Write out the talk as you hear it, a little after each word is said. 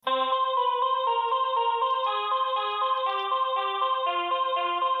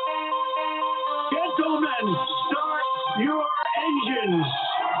gentlemen, start your engines.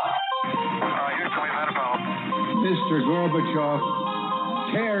 Houston, we've had a problem. Mr. Gorbachev,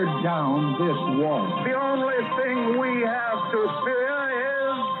 tear down this wall. The only thing we have to fear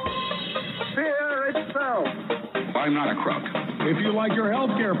is fear itself. I'm not a crook. If you like your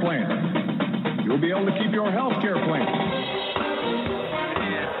health care plan, you'll be able to keep your health care plan.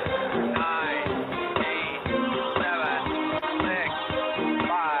 9, 8, 7, 6,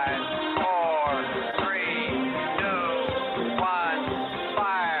 5, 4, 3, 2, 1,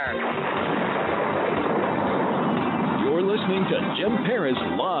 fire. You're listening to Jim Paris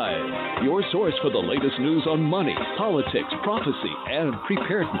Live, your source for the latest news on money, politics, prophecy, and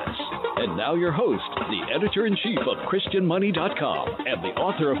preparedness. And now your host, the editor-in-chief of ChristianMoney.com and the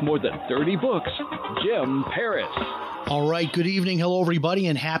author of more than 30 books, Jim Paris. All right. Good evening. Hello, everybody,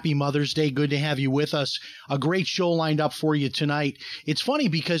 and happy Mother's Day. Good to have you with us. A great show lined up for you tonight. It's funny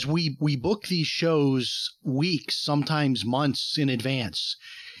because we book these shows weeks, sometimes months in advance.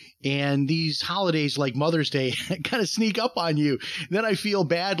 And these holidays like Mother's Day kind of sneak up on you. Then I feel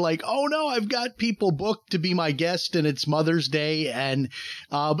bad, like, oh no, I've got people booked to be my guest and it's Mother's Day. And,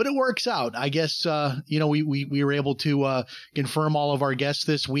 but it works out. I guess, we were able to, confirm all of our guests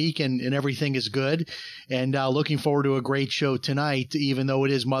this week and everything is good. And, looking forward to a great show tonight, even though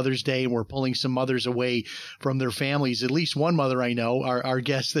it is Mother's Day and we're pulling some mothers away from their families. At least one mother I know, our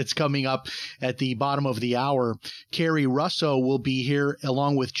guest that's coming up at the bottom of the hour, Carrie Russo, will be here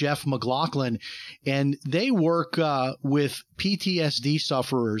along with Jeff McLaughlin, and they work with PTSD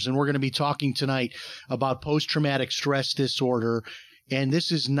sufferers, and we're going to be talking tonight about post-traumatic stress disorder. And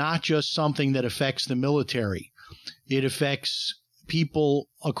this is not just something that affects the military. It affects people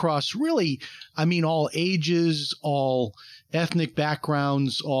across all ages, all ethnic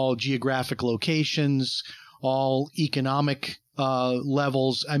backgrounds, all geographic locations, all economic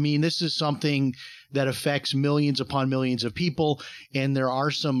levels. I mean, this is something that affects millions upon millions of people, and there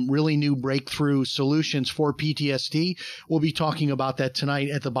are some really new breakthrough solutions for PTSD. We'll be talking about that tonight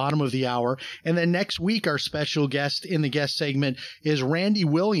at the bottom of the hour. And then next week, our special guest in the guest segment is Randy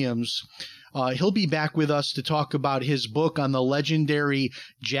Williams. He'll be back with us to talk about his book on the legendary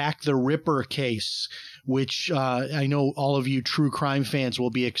Jack the Ripper case, which I know all of you true crime fans will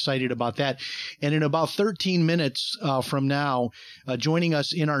be excited about that. And in about 13 minutes from now, joining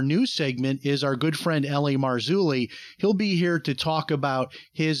us in our news segment is our good friend L.A. Marzulli. He'll be here to talk about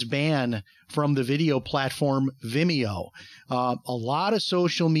his ban from the video platform Vimeo. A lot of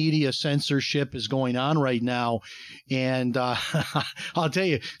social media censorship is going on right now. And I'll tell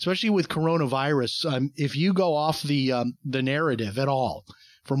you, especially with coronavirus, if you go off the narrative at all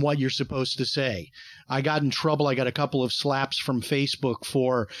from what you're supposed to say, I got in trouble. I got a couple of slaps from Facebook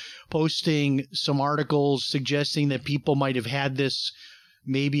for posting some articles suggesting that people might have had this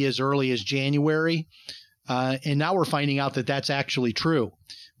maybe as early as January. And now we're finding out that that's actually true.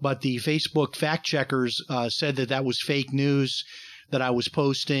 But the Facebook fact checkers said that that was fake news that I was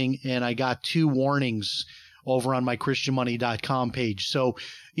posting, and I got 2 warnings over on my ChristianMoney.com page. So,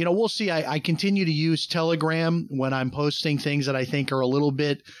 we'll see. I continue to use Telegram when I'm posting things that I think are a little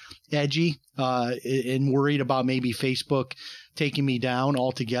bit edgy and worried about maybe Facebook taking me down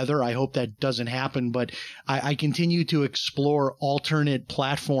altogether. I hope that doesn't happen, but I continue to explore alternate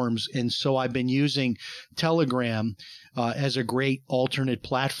platforms. And so I've been using Telegram as a great alternate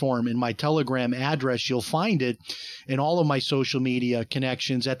platform. In my Telegram address, you'll find it in all of my social media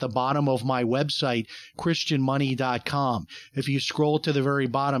connections at the bottom of my website, ChristianMoney.com. If you scroll to the very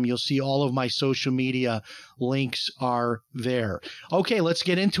bottom, you'll see all of my social media links are there. Okay, let's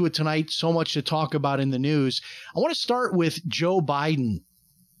get into it tonight. So much to talk about in the news. I want to start with Joe Biden.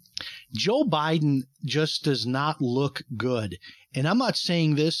 Joe Biden just does not look good. And I'm not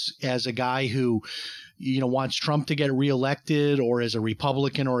saying this as a guy who, wants Trump to get reelected, or as a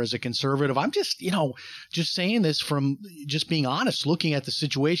Republican or as a conservative. I'm just, just saying this from just being honest, looking at the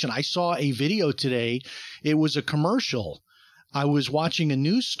situation. I saw a video today. It was a commercial. I was watching a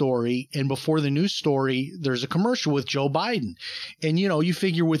news story, and before the news story, there's a commercial with Joe Biden. And, you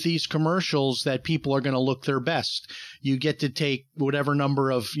figure with these commercials that people are going to look their best. You get to take whatever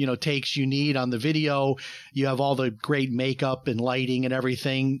number of, takes you need on the video. You have all the great makeup and lighting and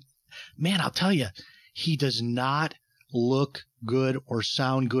everything. Man, I'll tell you, he does not look good or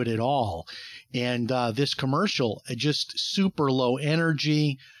sound good at all. And this commercial, just super low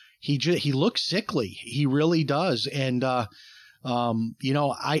energy. He looks sickly. He really does. And I don't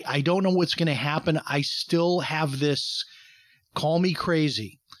know what's going to happen. I still have this, call me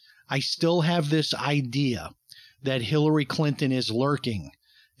crazy, I still have this idea that Hillary Clinton is lurking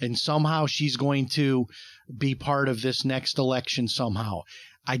and somehow she's going to be part of this next election somehow.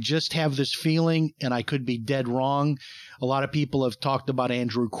 I just have this feeling, and I could be dead wrong. A lot of people have talked about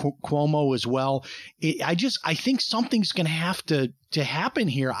Andrew Cuomo as well. I think something's going to have to happen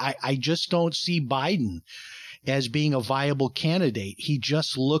here. I just don't see Biden as being a viable candidate. He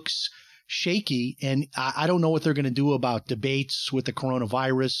just looks shaky, and I don't know what they're going to do about debates with the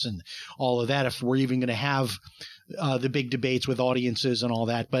coronavirus and all of that, if we're even going to have the big debates with audiences and all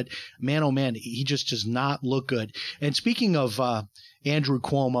that. But man, oh man, he just does not look good. And speaking of Andrew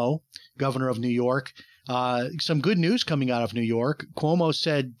Cuomo, governor of New York, some good news coming out of New York. Cuomo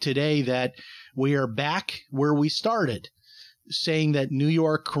said today that we are back where we started, saying that New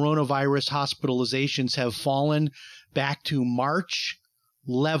York coronavirus hospitalizations have fallen back to March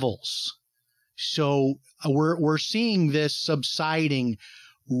levels. So we're seeing this subsiding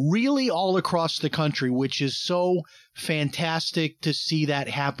really all across the country, which is so fantastic to see that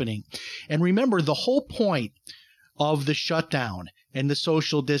happening. And remember, the whole point of the shutdown and the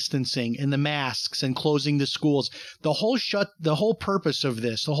social distancing and the masks and closing the schools, the whole purpose of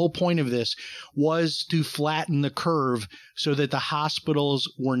this, the whole point of this was to flatten the curve so that the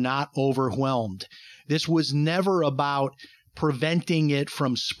hospitals were not overwhelmed. This was never about preventing it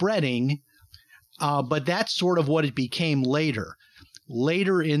from spreading, but that's sort of what it became later.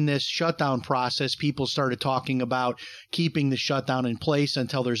 Later in this shutdown process, people started talking about keeping the shutdown in place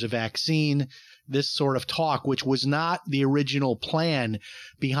until there's a vaccine, this sort of talk, which was not the original plan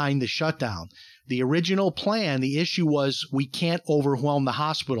behind the shutdown. The original plan, the issue was we can't overwhelm the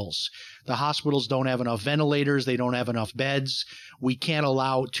hospitals. The hospitals don't have enough ventilators. They don't have enough beds. We can't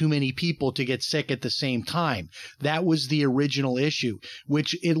allow too many people to get sick at the same time. That was the original issue,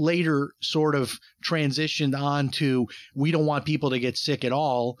 which it later sort of transitioned on to we don't want people to get sick at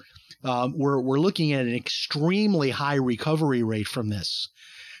all. We're looking at an extremely high recovery rate from this.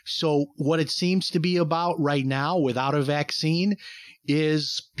 So what it seems to be about right now without a vaccine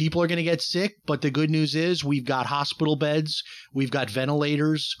is people are going to get sick. But the good news is we've got hospital beds. We've got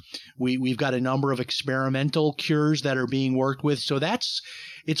ventilators. We've got a number of experimental cures that are being worked with. So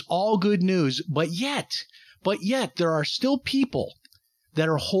it's all good news. But yet there are still people that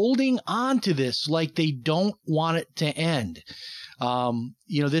are holding on to this like they don't want it to end.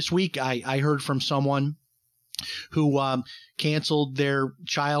 This week I heard from someone who canceled their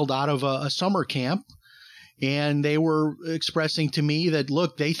child out of a summer camp. And they were expressing to me that,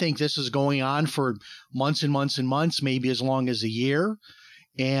 look, they think this is going on for months and months and months, maybe as long as a year.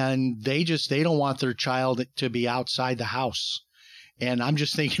 And they don't want their child to be outside the house. And I'm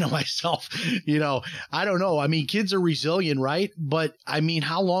just thinking to myself, I don't know. I mean, kids are resilient, right? But I mean,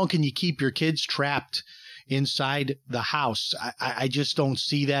 how long can you keep your kids trapped inside the house? I just don't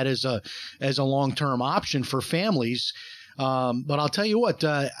see that as a long-term option for families. But I'll tell you what,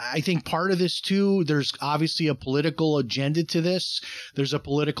 I think part of this too, there's obviously a political agenda to this. There's a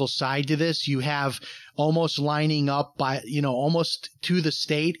political side to this. You have almost lining up by, almost to the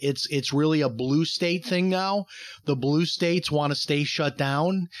state. It's really a blue state thing now. The blue states want to stay shut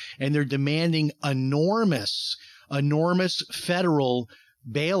down, and they're demanding enormous federal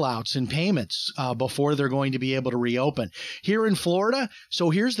bailouts and payments before they're going to be able to reopen. Here in Florida,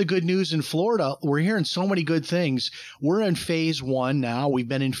 so here's the good news in Florida. We're hearing so many good things. We're in phase 1 now. We've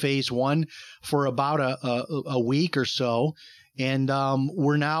been in phase 1 for about a week or so. And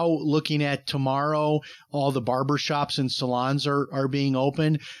we're now looking at tomorrow, all the barbershops and salons are being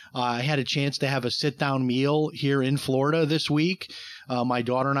open. I had a chance to have a sit-down meal here in Florida this week. My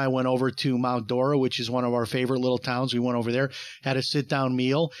daughter and I went over to Mount Dora, which is one of our favorite little towns. We went over there, had a sit-down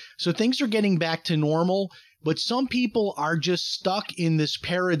meal. So things are getting back to normal, but some people are just stuck in this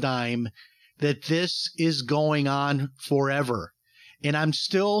paradigm that this is going on forever. And I'm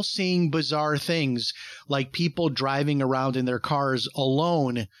still seeing bizarre things like people driving around in their cars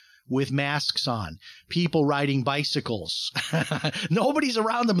alone with masks on, people riding bicycles. Nobody's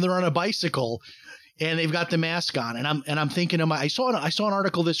around them. They're on a bicycle and they've got the mask on. And I'm thinking to I saw an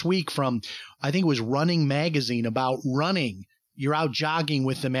article this week from, I think it was Running Magazine, about running. You're out jogging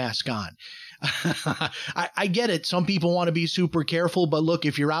with the mask on. I get it. Some people want to be super careful, but look,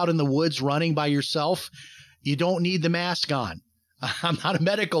 if you're out in the woods running by yourself, you don't need the mask on. I'm not a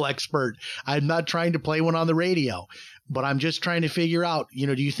medical expert. I'm not trying to play one on the radio, but I'm just trying to figure out,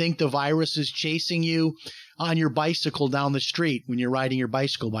 do you think the virus is chasing you on your bicycle down the street when you're riding your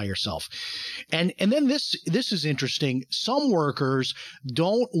bicycle by yourself? And then this is interesting. Some workers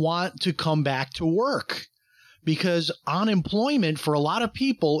don't want to come back to work because unemployment for a lot of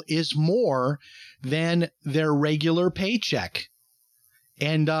people is more than their regular paycheck.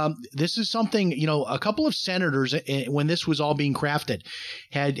 And this is something, a couple of senators, when this was all being crafted,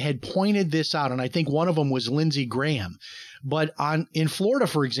 had pointed this out. And I think one of them was Lindsey Graham. But in Florida,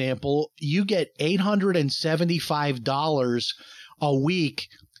 for example, you get $875 a week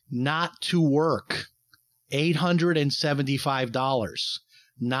not to work. $875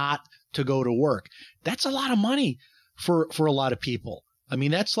 not to go to work. That's a lot of money for a lot of people. I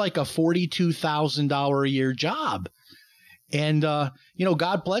mean, that's like a $42,000 a year job. And,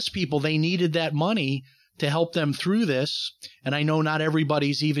 God bless people. They needed that money to help them through this. And I know not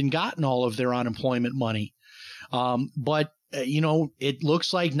everybody's even gotten all of their unemployment money. But it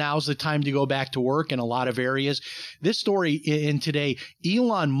looks like now's the time to go back to work in a lot of areas. This story in today,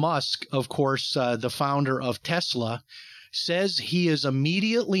 Elon Musk, of course, the founder of Tesla, says he is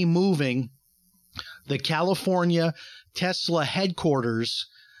immediately moving the California Tesla headquarters.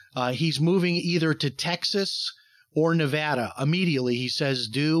 He's moving either to Texas or Nevada immediately, he says,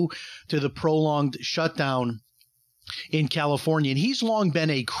 due to the prolonged shutdown in California. And he's long been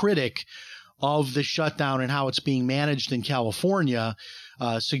a critic of the shutdown and how it's being managed in California,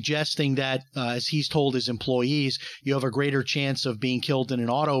 suggesting that, as he's told his employees, you have a greater chance of being killed in an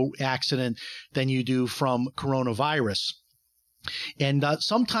auto accident than you do from coronavirus. And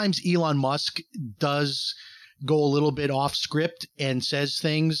sometimes Elon Musk does go a little bit off script and says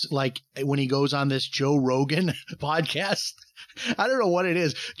things like when he goes on this Joe Rogan podcast. I don't know what it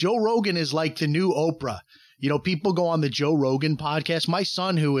is. Joe Rogan is like the new Oprah. People go on the Joe Rogan podcast. My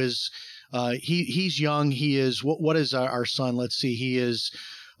son, who is he's young. He is what is our son? Let's see. He is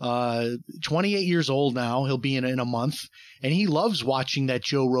 28 years old now. He'll be in a month, and he loves watching that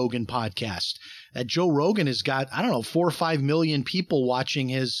Joe Rogan podcast. That Joe Rogan has got, 4 or 5 million people watching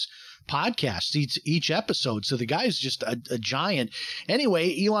his podcast each episode. So the guy's just a giant.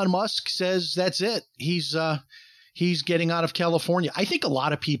 Anyway, Elon Musk says that's it. He's getting out of California. I think a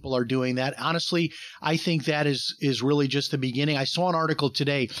lot of people are doing that. Honestly, I think that is really just the beginning. I saw an article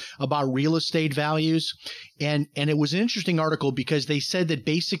today about real estate values, and it was an interesting article because they said that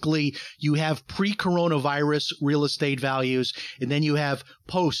basically you have pre-coronavirus real estate values, and then you have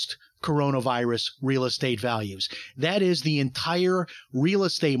post-coronavirus real estate values. That is, the entire real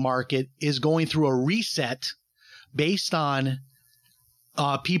estate market is going through a reset based on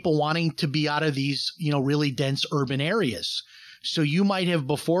people wanting to be out of these, really dense urban areas. So you might have,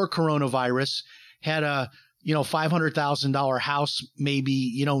 before coronavirus, had a, $500,000 house,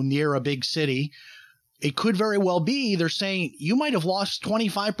 maybe, near a big city. It could very well be they're saying you might have lost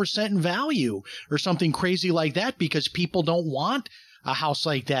 25% in value or something crazy like that because people don't want a house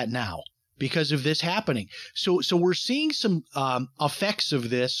like that now because of this happening. So we're seeing some effects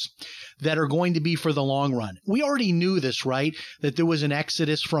of this that are going to be for the long run. We already knew this, right? That there was an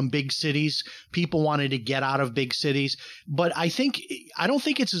exodus from big cities. People wanted to get out of big cities. But I don't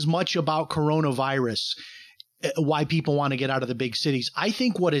think it's as much about coronavirus, why people want to get out of the big cities. I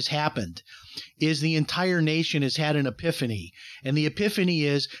think what has happened is the entire nation has had an epiphany. And the epiphany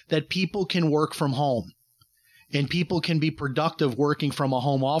is that people can work from home. And people can be productive working from a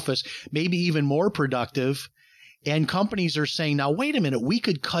home office, maybe even more productive. And companies are saying, now, wait a minute, we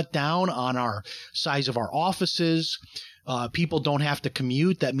could cut down on our size of our offices. People don't have to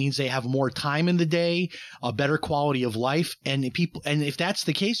commute. That means they have more time in the day, a better quality of life. And if that's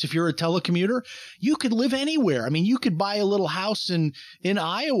the case, if you're a telecommuter, you could live anywhere. I mean, you could buy a little house in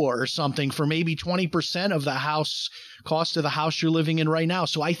Iowa or something for maybe 20% of the cost of the house you're living in right now.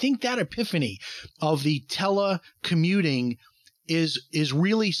 So I think that epiphany of the telecommuting is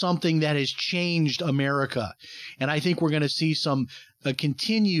really something that has changed America. And I think we're going to see a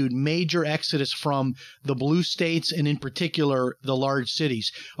continued major exodus from the blue states and in particular the large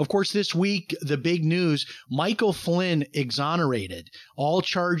cities. Of course, this week, the big news, Michael Flynn exonerated, all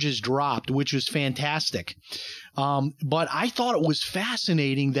charges dropped, which was fantastic. But I thought it was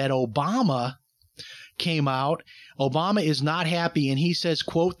fascinating that Obama came out. Obama is not happy, and he says,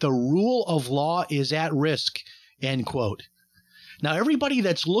 quote, "The rule of law is at risk," end quote. Now, everybody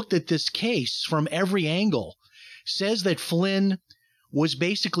that's looked at this case from every angle says that Flynn was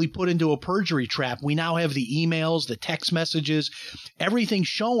basically put into a perjury trap. We now have the emails, the text messages, everything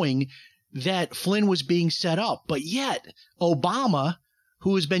showing that Flynn was being set up. But yet, Obama,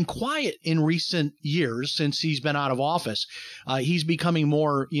 who has been quiet in recent years since he's been out of office, he's becoming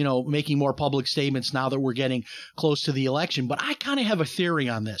more, making more public statements now that we're getting close to the election. But I kind of have a theory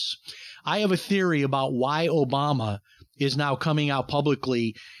on this. I have a theory about why Obama is now coming out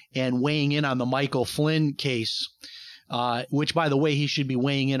publicly and weighing in on the Michael Flynn case. which, by the way, he should be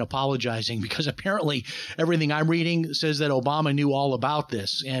weighing in apologizing, because apparently everything I'm reading says that Obama knew all about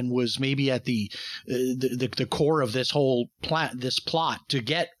this and was maybe at the core of this whole plot to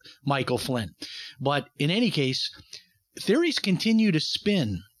get Michael Flynn. But in any case, theories continue to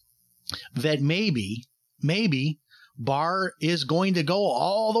spin that maybe Barr is going to go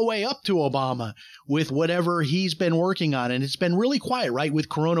all the way up to Obama with whatever he's been working on. And it's been really quiet, right? With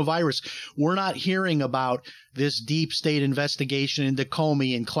coronavirus, we're not hearing about this deep state investigation into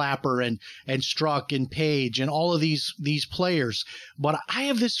Comey and Clapper and Strzok and Page and all of these players. But I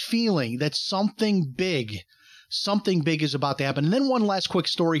have this feeling that something big is about to happen. And then one last quick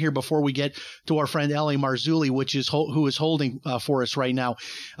story here before we get to our friend L.A. Marzulli, who is holding for us right now.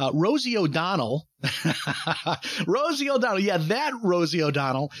 Rosie O'Donnell, Rosie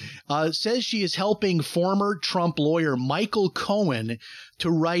O'Donnell says she is helping former Trump lawyer Michael Cohen to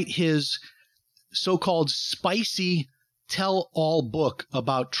write his so-called spicy tell-all book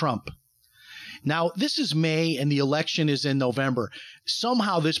about Trump. Now, this is May and the election is in November.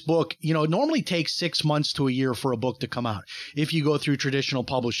 Somehow this book, it normally takes 6 months to a year for a book to come out if you go through traditional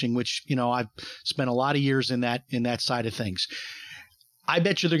publishing, which, I've spent a lot of years in that side of things. I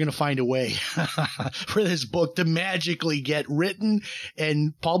bet you they're going to find a way for this book to magically get written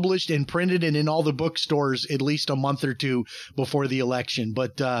and published and printed and in all the bookstores at least a month or two before the election.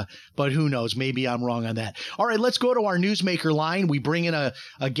 But who knows? Maybe I'm wrong on that. All right, let's go to our newsmaker line. We bring in a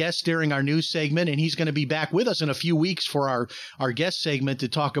guest during our news segment, and he's going to be back with us in a few weeks for our guest segment to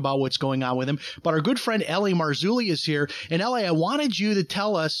talk about what's going on with him. But our good friend L.A. Marzulli is here. And L.A., I wanted you to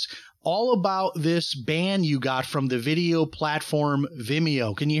tell us all about this ban you got from the video platform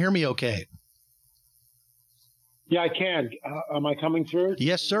Vimeo. Can you hear me okay? Yeah, I can. Am I coming through?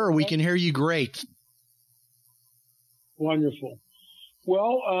 Yes, sir. We can hear you great. Wonderful.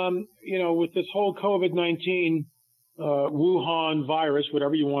 Well, with this whole COVID-19 Wuhan virus,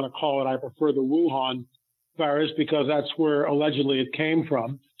 whatever you want to call it, I prefer the Wuhan virus because that's where allegedly it came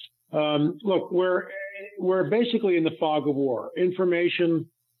from. Look, we're basically in the fog of war. Information.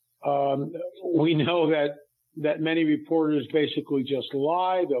 We know that many reporters basically just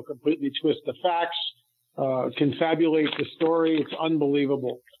lie. They'll completely twist the facts, confabulate the story. It's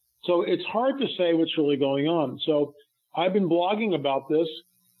unbelievable. So it's hard to say what's really going on. So I've been blogging about this,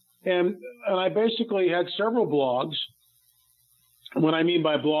 and I basically had several blogs. What I mean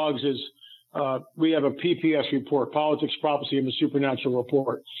by blogs is we have a PPS report, Politics, Prophecy, and the Supernatural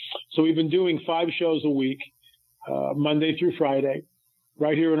Report. So we've been doing 5 shows a week, Monday through Friday,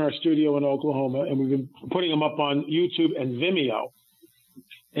 right here in our studio in Oklahoma, and we've been putting them up on YouTube and Vimeo.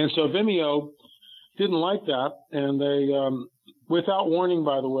 And so Vimeo didn't like that, and they, without warning,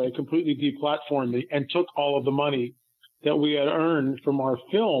 by the way, completely deplatformed me and took all of the money that we had earned from our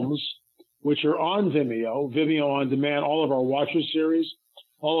films, which are on Vimeo, Vimeo On Demand, all of our Watcher series,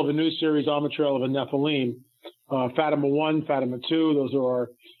 all of the new series, On the Trail of a Nephilim, Fatima 1, Fatima 2, those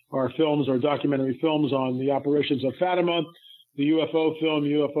are our films, our documentary films on the operations of Fatima, the UFO film,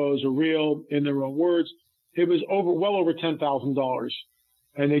 UFOs Are Real, in their own words. It was well over $10,000,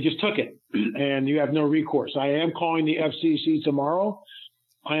 and they just took it, and you have no recourse. I am calling the FCC tomorrow.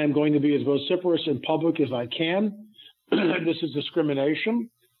 I am going to be as vociferous in public as I can. This is discrimination.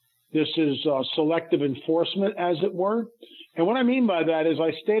 This is selective enforcement, as it were. And what I mean by that is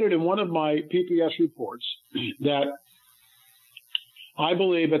I stated in one of my PPS reports that I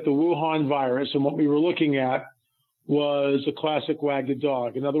believe that the Wuhan virus and what we were looking at was a classic wag the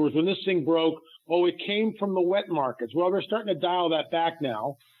dog. In other words, when this thing broke, it came from the wet markets. Well, they're starting to dial that back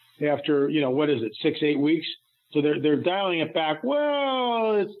now after, 6-8 weeks. So they're dialing it back.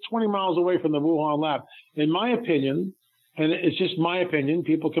 Well, it's 20 miles away from the Wuhan lab. In my opinion, and it's just my opinion,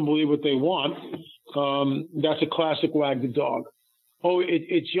 people can believe what they want. That's a classic wag the dog.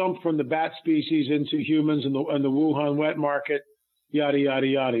 It jumped from the bat species into humans in the Wuhan wet market, yada, yada,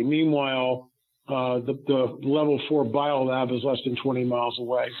 yada. Meanwhile, the level 4 biolab is less than 20 miles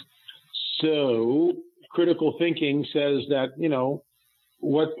away. So critical thinking says that,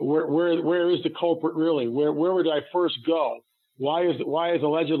 where is the culprit really? Where would I first go? Why is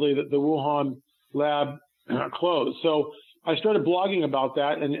allegedly the Wuhan lab closed? So I started blogging about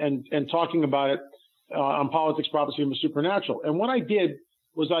that and talking about it on Politics, Prophecy, and the Supernatural. And what I did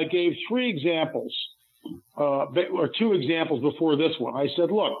was I gave 3 examples, or 2 examples before this one. I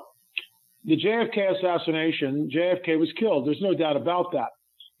said, look, the JFK assassination, JFK was killed. There's no doubt about that.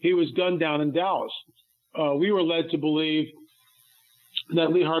 He was gunned down in Dallas. We were led to believe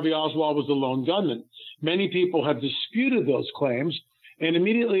that Lee Harvey Oswald was the lone gunman. Many people have disputed those claims. And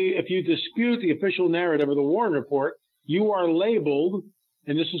immediately, if you dispute the official narrative of the Warren Report, you are labeled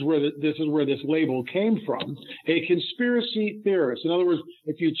and this is where this label came from, a conspiracy theorist. In other words,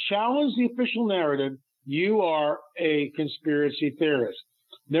 if you challenge the official narrative, you are a conspiracy theorist.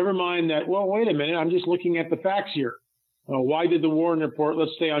 Never mind that, well, wait a minute, I'm just looking at the facts here. Why did the Warren Report,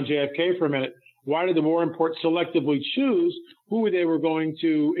 let's stay on JFK for a minute, why did the Warren Report selectively choose who they were going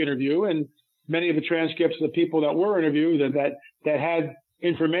to interview? And many of the transcripts of the people that were interviewed that had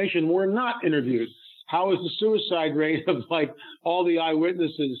information were not interviewed. How is the suicide rate of like all the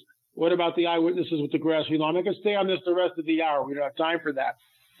eyewitnesses? What about the eyewitnesses with the grassy lawn? I could stay on this the rest of the hour. We don't have time for that.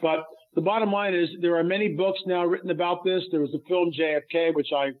 But the bottom line is there are many books now written about this. There was the film JFK,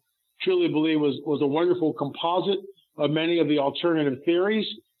 which I truly believe was a wonderful composite of many of the alternative theories.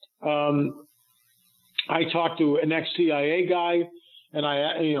 I talked to an ex-CIA guy, and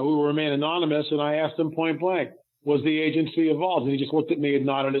who will remain anonymous, and I asked him point blank, was the agency involved? And he just looked at me and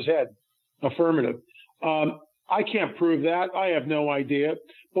nodded his head. Affirmative. I can't prove that. I have no idea.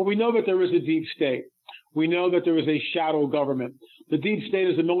 But we know that there is a deep state. We know that there is a shadow government. The deep state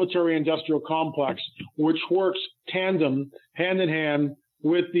is a military-industrial complex which works tandem, hand in hand,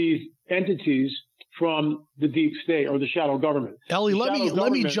 with these entities from the deep state or the shadow government. Ellie, let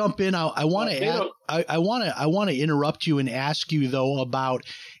me jump in. I want to interrupt you and ask you though about,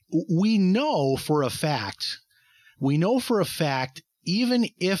 we know for a fact, even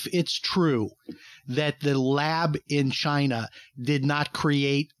if it's true that the lab in China did not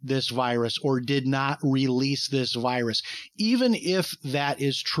create this virus or did not release this virus, even if that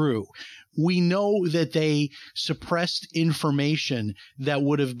is true, we know that they suppressed information that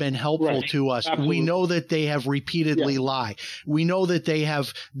would have been helpful to us. Absolutely. We know that they have repeatedly lied. We know that they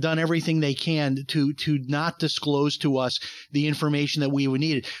have done everything they can to not disclose to us the information that we would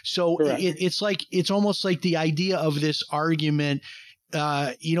need. So it's almost like the idea of this argument.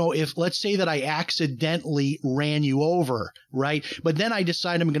 If let's say that I accidentally ran you over, right? But then I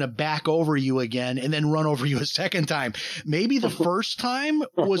decide I'm going to back over you again and then run over you a second time. Maybe the first time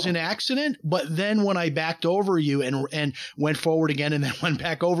was an accident, but then when I backed over you and went forward again and then went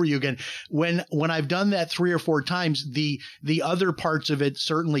back over you again, when I've done that 3 or 4 times, the other parts of it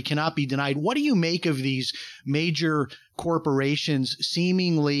certainly cannot be denied. What do you make of these major corporations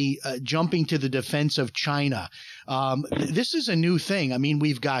seemingly jumping to the defense of China? This is a new thing. I mean,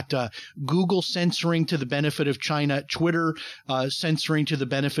 we've got Google censoring to the benefit of China, Twitter censoring to the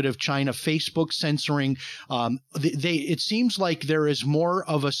benefit of China, Facebook censoring. It seems like there is more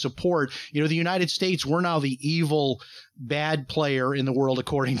of a support. The United States, we're now the evil bad player in the world,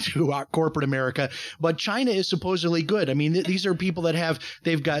 according to corporate America. But China is supposedly good. I mean, these are people that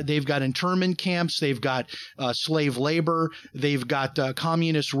they've got internment camps, they've got slave labor, they've got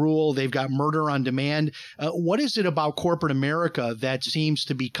communist rule, they've got murder on demand. What is it about corporate America that seems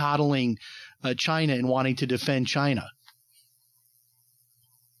to be coddling China and wanting to defend China?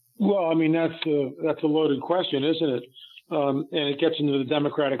 Well, I mean, that's a loaded question, isn't it? And it gets into the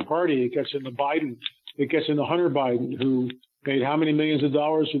Democratic Party. It gets into Biden. It gets into Hunter Biden, who paid how many millions of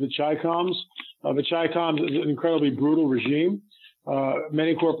dollars to the Chi-Coms? The Chi-Coms is an incredibly brutal regime.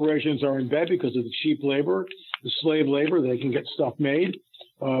 Many corporations are in bed because of the cheap labor, the slave labor. They can get stuff made.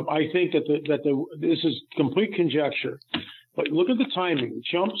 I think that this is complete conjecture. But look at the timing.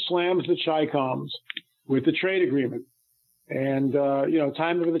 Trump slams the Chi-Coms with the trade agreement. And,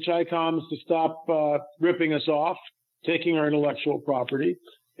 time for the Chi-Coms to stop ripping us off, taking our intellectual property.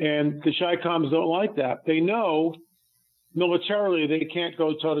 And the Chi-Coms don't like that. They know militarily they can't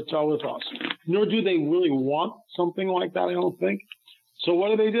go toe-to-toe with us, nor do they really want something like that, I don't think. So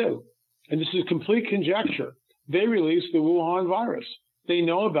what do? And this is complete conjecture. They released the Wuhan virus. They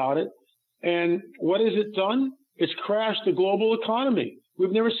know about it. And what has it done? It's crashed the global economy.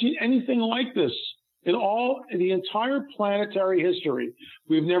 We've never seen anything like this in the entire planetary history.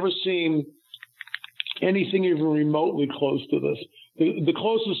 We've never seen anything even remotely close to this. The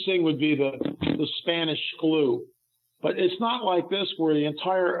closest thing would be the Spanish flu, but it's not like this where the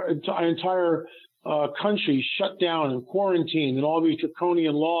entire country shut down and quarantined and all these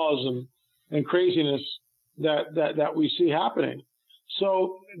draconian laws and craziness that we see happening.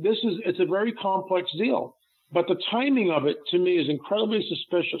 So it's a very complex deal, but the timing of it to me is incredibly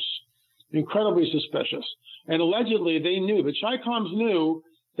suspicious. And allegedly the Chi-Coms knew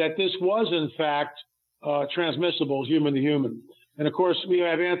that this was in fact transmissible human to human. And of course, we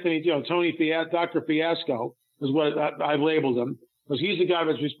have Dr. Fiasco is what I've labeled him, because he's the guy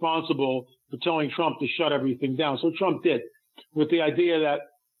that's responsible for telling Trump to shut everything down. So Trump did, with the idea that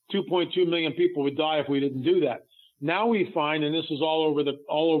 2.2 million people would die if we didn't do that. Now we find, and this is all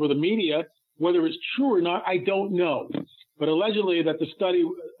over the media, whether it's true or not, I don't know. But allegedly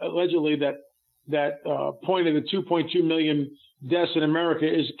that that pointed at 2.2 million deaths in America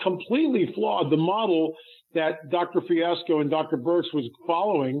is completely flawed. The model that Dr. Fiasco and Dr. Birx was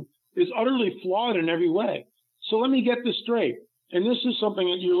following is utterly flawed in every way. So let me get this straight. And this is something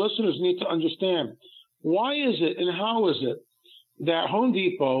that your listeners need to understand. Why is it and how is it that Home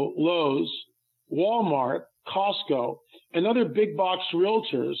Depot, Lowe's, Walmart, Costco, and other big box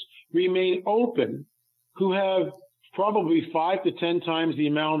realtors remain open, who have probably 5 to 10 times the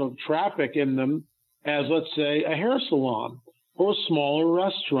amount of traffic in them as, let's say, a hair salon or a smaller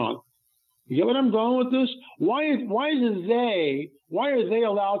restaurant? You get what I'm going with this? Why are they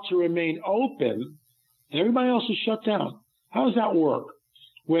allowed to remain open and everybody else is shut down? How does that work?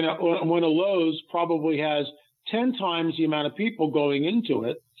 When a Lowe's probably has 10 times the amount of people going into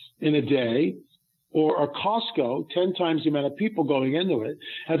it in a day, or a Costco, 10 times the amount of people going into it,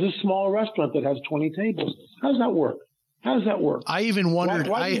 has a small restaurant that has 20 tables. How does that work? How does that work? I even wondered,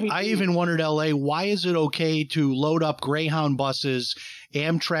 I even wondered, LA, why is it okay to load up Greyhound buses,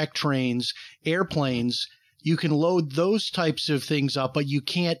 Amtrak trains, airplanes? You can load those types of things up, but you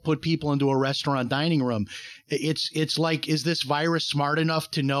can't put people into a restaurant dining room. It's like, is this virus smart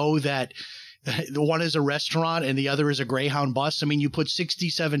enough to know that the one is a restaurant and the other is a Greyhound bus? I mean, you put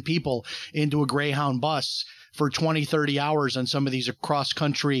 67 people into a Greyhound bus for 20, 30 hours on some of these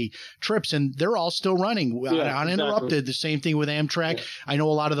cross-country trips, and they're all still running uninterrupted. Exactly. The same thing with Amtrak. Yeah. I know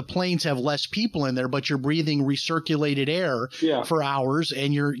a lot of the planes have less people in there, but you're breathing recirculated air for hours,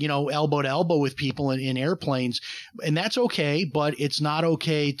 and you're, elbow to elbow with people in airplanes, and that's okay, but it's not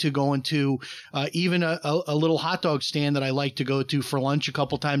okay to go into even a little hot dog stand that I like to go to for lunch a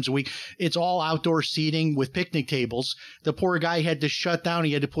couple times a week. It's all outdoor seating with picnic tables. The poor guy had to shut down.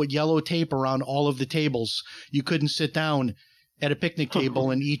 He had to put yellow tape around all of the tables. You couldn't sit down at a picnic table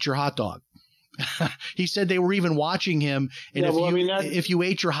and eat your hot dog. He said they were even watching him. And if you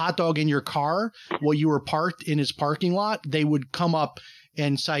ate your hot dog in your car while you were parked in his parking lot, they would come up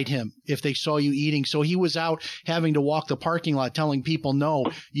and cite him if they saw you eating. So he was out having to walk the parking lot telling people, no,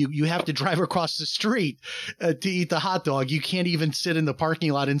 you have to drive across the street to eat the hot dog. You can't even sit in the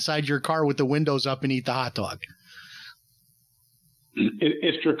parking lot inside your car with the windows up and eat the hot dog.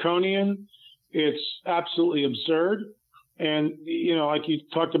 It's draconian. It's absolutely absurd. And, like you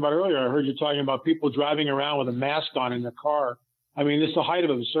talked about earlier, I heard you talking about people driving around with a mask on in the car. I mean, it's the height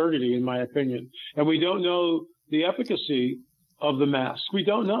of absurdity, in my opinion. And we don't know the efficacy of the mask. We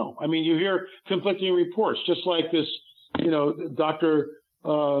don't know. I mean, you hear conflicting reports, just like this, Dr.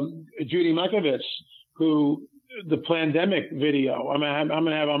 Judy Mikovits, who the pandemic video. I'm going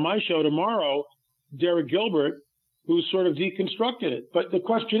to have on my show tomorrow, Derek Gilbert, who sort of deconstructed it. But the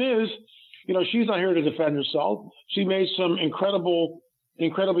question is, she's not here to defend herself. She made some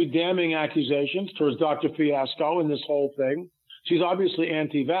incredibly damning accusations towards Dr. Fiasco in this whole thing. She's obviously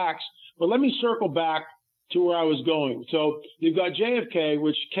anti-vax. But let me circle back to where I was going. So you've got JFK,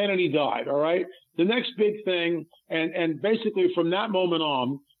 which Kennedy died, all right? The next big thing, and basically from that moment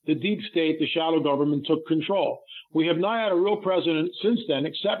on, the deep state, the shadow government took control. We have not had a real president since then,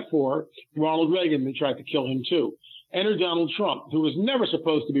 except for Ronald Reagan. They tried to kill him too. Enter Donald Trump, who was never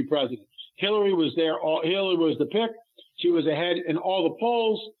supposed to be president. Hillary was there. Hillary was the pick. She was ahead in all the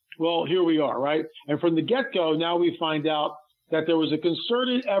polls. Well, here we are, right? And from the get-go, now we find out that there was a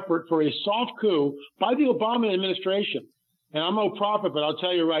concerted effort for a soft coup by the Obama administration. And I'm no prophet, but I'll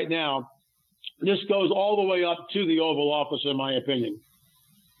tell you right now, this goes all the way up to the Oval Office, in my opinion.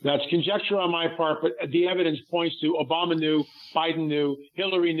 That's conjecture on my part, but the evidence points to Obama knew, Biden knew,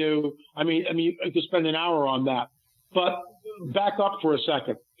 Hillary knew. I mean, I could spend an hour on that. But back up for a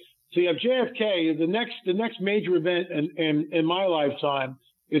second. So you have JFK. The next major event in my lifetime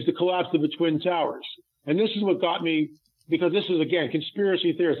is the collapse of the Twin Towers. And this is what got me, because this is, again,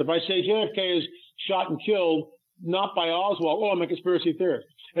 conspiracy theorist. If I say JFK is shot and killed, not by Oswald, I'm a conspiracy theorist.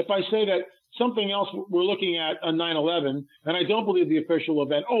 If I say that something else we're looking at on 9/11, and I don't believe the official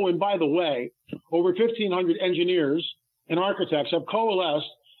event. And by the way, over 1,500 engineers and architects have coalesced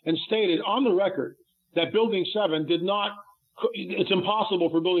and stated on the record that Building 7 it's impossible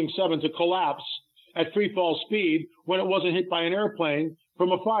for Building 7 to collapse at free fall speed when it wasn't hit by an airplane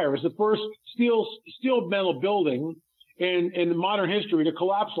from a fire. It's the first steel metal building in modern history to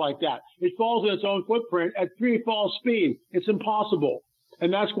collapse like that. It falls in its own footprint at free fall speed. It's impossible.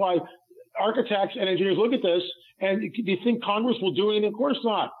 And that's why architects and engineers look at this, and do you think Congress will do anything? Of course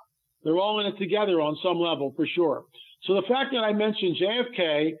not. They're all in it together on some level, for sure. So the fact that I mentioned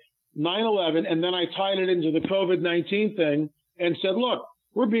JFK, 9/11, and then I tied it into the COVID-19 thing and said, look,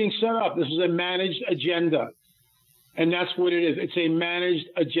 we're being set up. This is a managed agenda. And that's what it is. It's a managed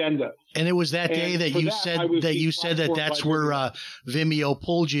agenda. And it was that day that you said that that's where Vimeo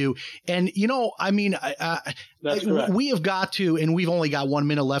pulled you. And, you know, I mean, we have got to, and we've only got 1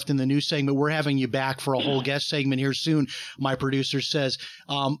 minute left in the news segment. We're having you back for a whole guest segment here soon, my producer says.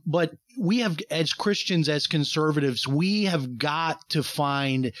 But we have, as Christians, as conservatives, we have got to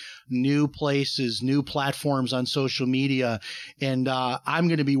find new places, new platforms on social media. And I'm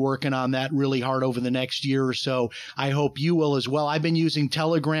going to be working on that really hard over the next year or so. I hope you will as well. I've been using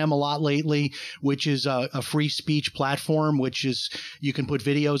Telegram a lot lately, which is a free speech platform, which is you can put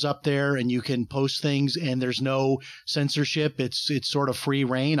videos up there and you can post things and there's no censorship. It's sort of free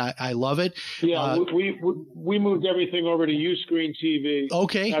reign. I love it. Yeah, we moved everything over to Uscreen TV.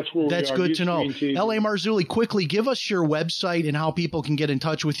 Okay, that's good to know. L.A. Marzulli, quickly give us your website and how people can get in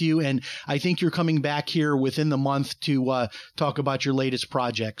touch with you. And I think you're coming back here within the month to talk about your latest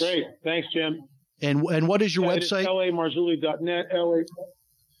projects. Great. Thanks, Jim. And what is your website? LAMarzulli.net,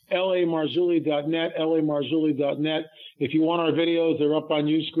 LAMarzulli.net, LAMarzulli.net. If you want our videos, they're up on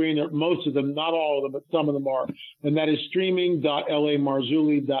Uscreen. Most of them, not all of them, but some of them are. And that is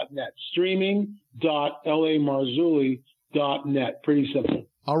streaming.lamarzulli.net. Streaming.lamarzulli.net. Pretty simple.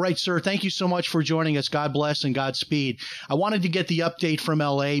 All right, sir. Thank you so much for joining us. God bless and Godspeed. I wanted to get the update from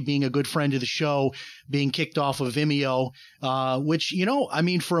LA, being a good friend of the show, being kicked off of Vimeo, which, you know, I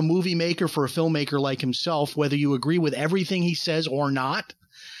mean, for a movie maker, for a filmmaker like himself, whether you agree with everything he says or not,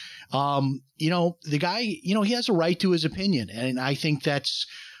 you know, the guy, you know, he has a right to his opinion. And I think that's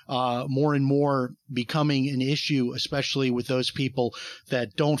more and more becoming an issue, especially with those people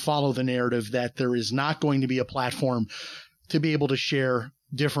that don't follow the narrative, that there is not going to be a platform to be able to share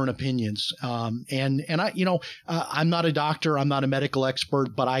different opinions. And I, you know, I'm not a doctor. I'm not a medical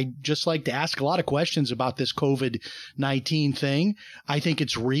expert, but I just like to ask a lot of questions about this COVID-19 thing. I think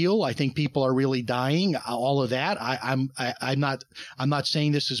it's real. I think people are really dying, all of that. I'm not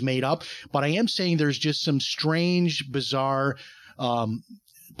saying this is made up, but I am saying there's just some strange, bizarre,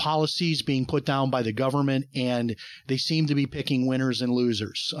 policies being put down by the government, and they seem to be picking winners and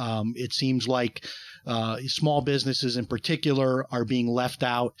losers. It seems like small businesses in particular are being left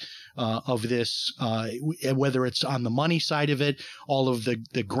out of this, whether it's on the money side of it, all of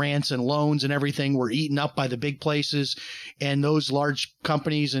the grants and loans and everything were eaten up by the big places. And those large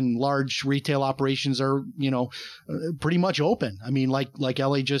companies and large retail operations are, you know, pretty much open. I mean, like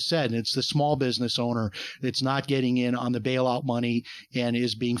Ellie just said, it's the small business owner that's not getting in on the bailout money and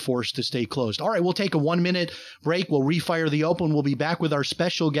is being forced to stay closed. All right, we'll take a 1 minute break. We'll refire the open. We'll be back with our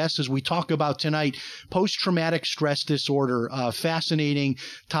special guest as we talk about tonight post-traumatic stress disorder, fascinating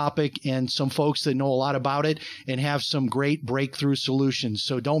topic, and some folks that know a lot about it and have some great breakthrough solutions.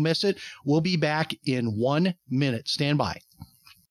 So don't miss it. We'll be back in 1 minute. Stand by.